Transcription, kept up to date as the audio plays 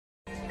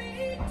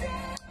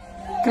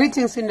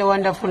Greetings in the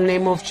wonderful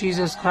name of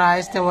Jesus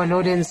Christ, our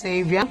Lord and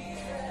Savior.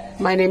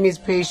 My name is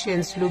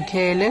Patience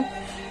Lukhele.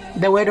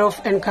 The word of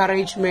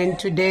encouragement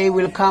today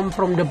will come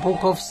from the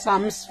book of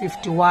Psalms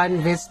 51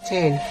 verse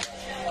 10.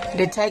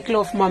 The title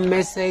of my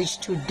message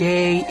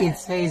today, it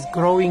says,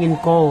 Growing in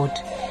God.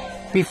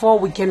 Before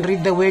we can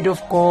read the word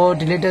of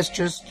God, let us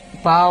just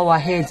bow our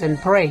heads and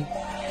pray.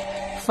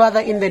 Father,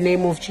 in the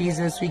name of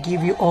Jesus, we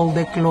give you all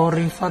the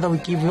glory. Father, we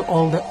give you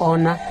all the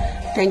honor.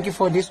 Thank you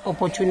for this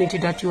opportunity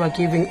that you are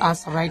giving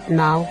us right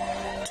now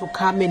to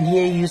come and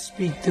hear you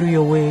speak through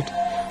your word.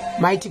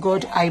 Mighty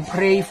God, I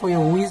pray for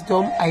your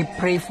wisdom. I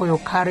pray for your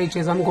courage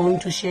as I'm going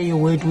to share your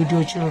word with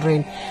your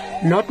children,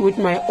 not with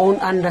my own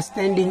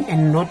understanding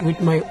and not with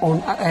my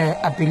own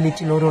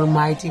ability, Lord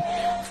Almighty.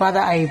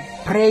 Father,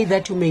 I pray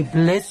that you may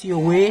bless your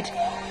word.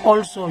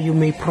 Also, you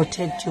may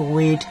protect your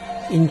word.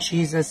 In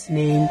Jesus'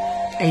 name,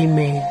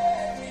 amen.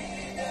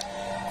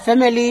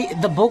 Family,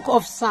 the book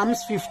of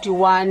Psalms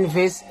 51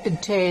 verse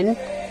 10,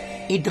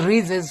 it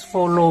reads as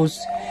follows.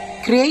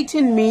 Create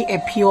in me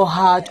a pure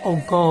heart, O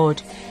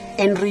God,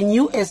 and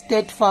renew a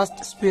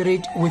steadfast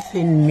spirit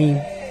within me.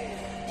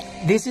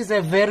 This is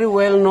a very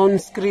well-known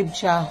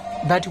scripture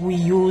that we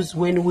use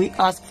when we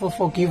ask for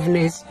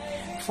forgiveness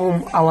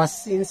from our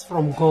sins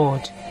from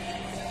God.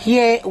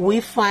 Here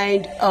we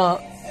find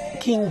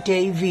King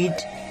David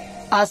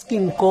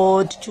asking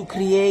God to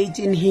create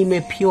in him a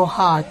pure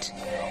heart,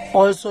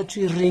 also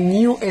to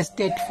renew a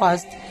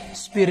steadfast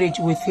spirit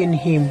within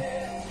him.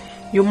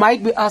 You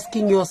might be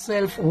asking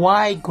yourself,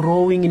 why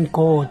growing in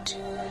God?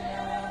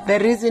 The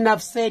reason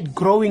I've said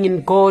growing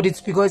in God is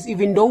because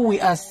even though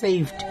we are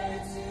saved,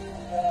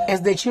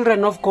 as the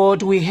children of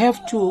God, we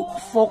have to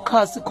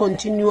focus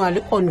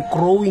continually on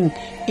growing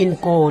in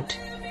God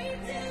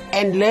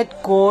and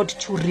let God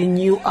to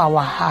renew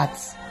our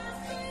hearts.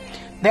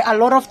 There are a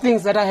lot of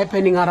things that are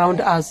happening around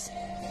us.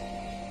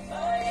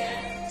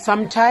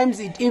 Sometimes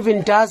it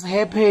even does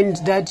happen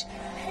that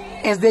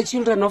as the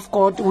children of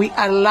God, we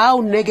allow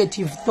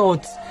negative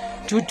thoughts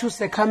due to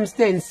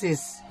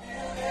circumstances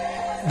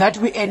that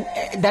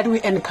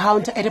we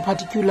encounter at a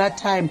particular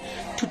time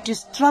to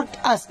distract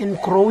us in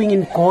growing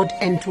in God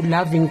and to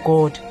loving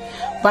God.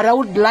 But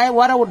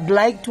what I would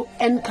like to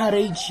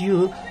encourage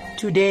you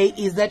today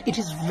is that it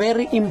is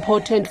very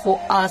important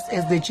for us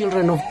as the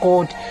children of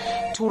God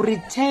to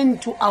return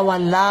to our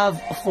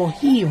love for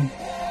Him.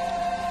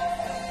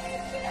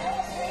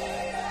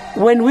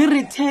 When we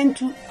return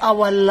to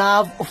our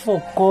love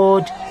for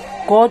God,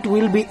 God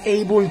will be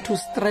able to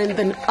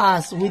strengthen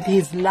us with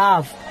His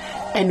love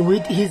and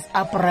with His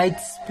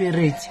upright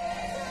spirit.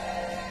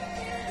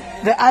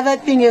 The other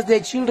thing is,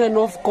 the children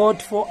of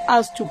God, for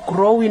us to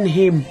grow in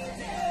Him,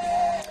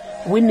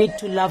 we need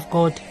to love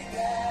God.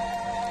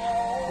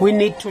 We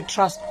need to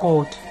trust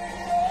God.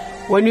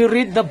 When you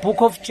read the book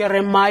of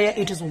Jeremiah,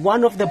 it is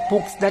one of the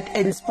books that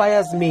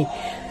inspires me.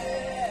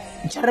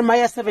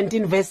 Jeremiah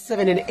 17 verse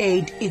 7 and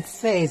 8, it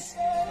says,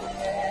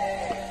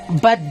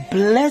 But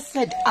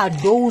blessed are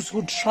those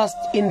who trust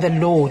in the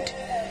Lord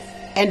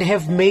and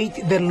have made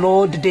the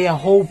Lord their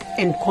hope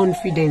and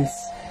confidence.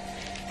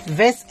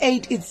 Verse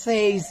 8, it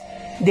says,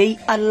 They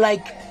are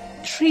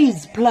like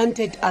trees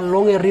planted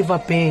along a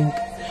river bank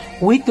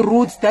with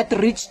roots that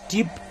reach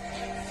deep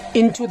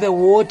into the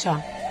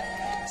water.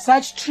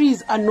 Such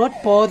trees are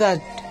not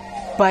bothered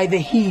by the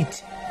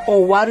heat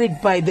or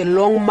worried by the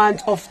long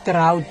months of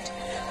drought.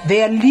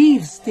 Their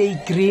leaves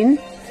stay green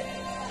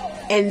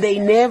and they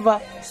never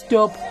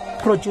stop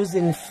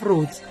producing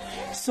fruits.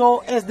 So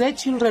as the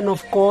children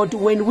of God,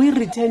 when we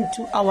return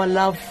to our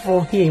love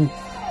for Him,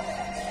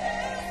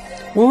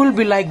 we will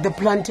be like the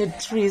planted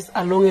trees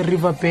along a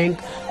riverbank.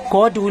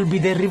 God will be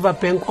the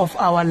riverbank of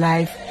our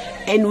life,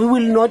 and we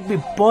will not be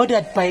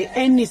bothered by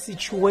any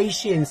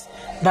situations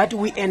that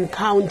we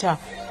encounter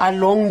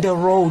along the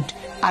road,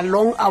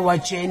 along our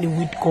journey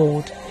with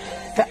God.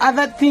 The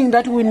other thing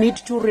that we need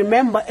to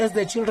remember as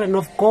the children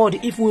of God,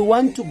 if we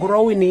want to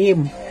grow in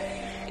Him,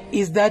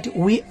 is that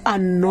we are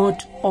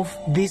not of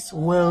this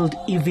world,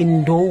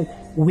 even though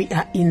we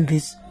are in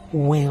this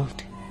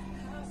world.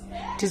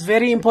 It is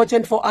very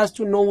important for us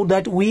to know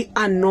that we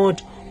are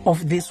not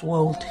of this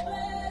world.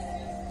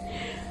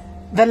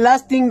 The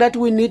last thing that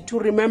we need to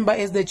remember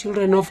as the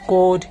children of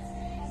God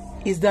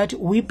is that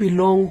we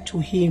belong to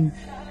Him.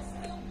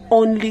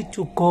 Only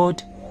to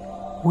God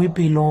we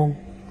belong.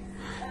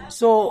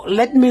 So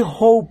let me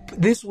hope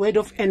this word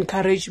of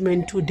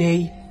encouragement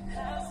today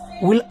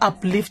will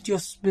uplift your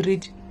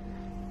spirit,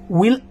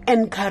 will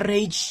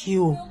encourage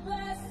you.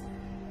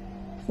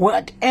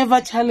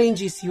 Whatever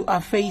challenges you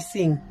are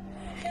facing,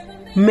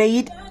 may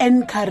it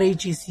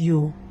encourage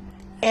you.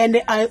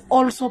 And I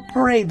also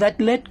pray that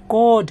let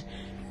God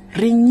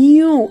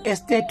renew a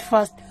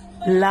steadfast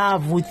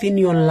love within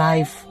your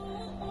life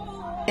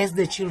as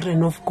the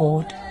children of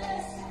God.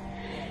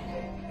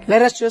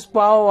 Let us just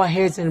bow our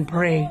heads and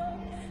pray.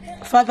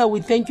 Father,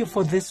 we thank you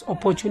for this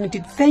opportunity.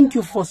 Thank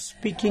you for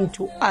speaking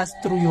to us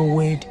through your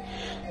word.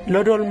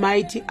 Lord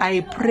Almighty,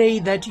 I pray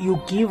that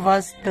you give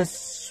us the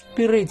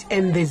spirit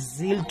and the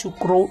zeal to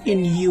grow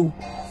in you.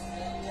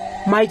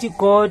 Mighty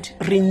God,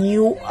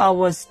 renew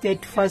our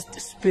steadfast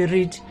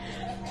spirit,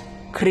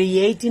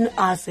 creating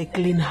us a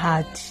clean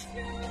heart.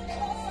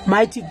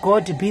 Mighty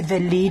God, be the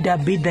leader,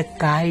 be the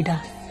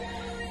guider.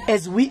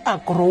 As we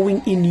are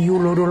growing in you,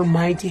 Lord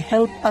Almighty,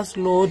 help us,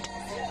 Lord,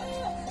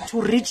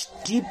 to reach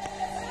deep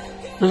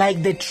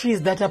like the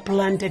trees that are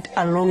planted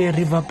along a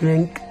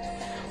riverbank.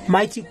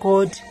 Mighty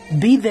God,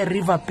 be the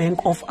riverbank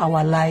of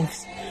our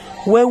lives,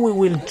 where we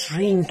will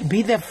drink.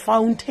 Be the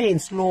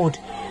fountains, Lord,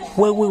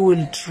 where we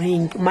will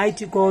drink.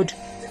 Mighty God,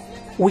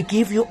 we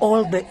give you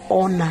all the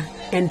honor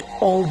and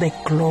all the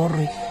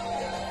glory.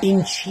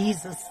 In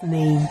Jesus'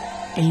 name,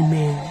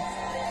 amen.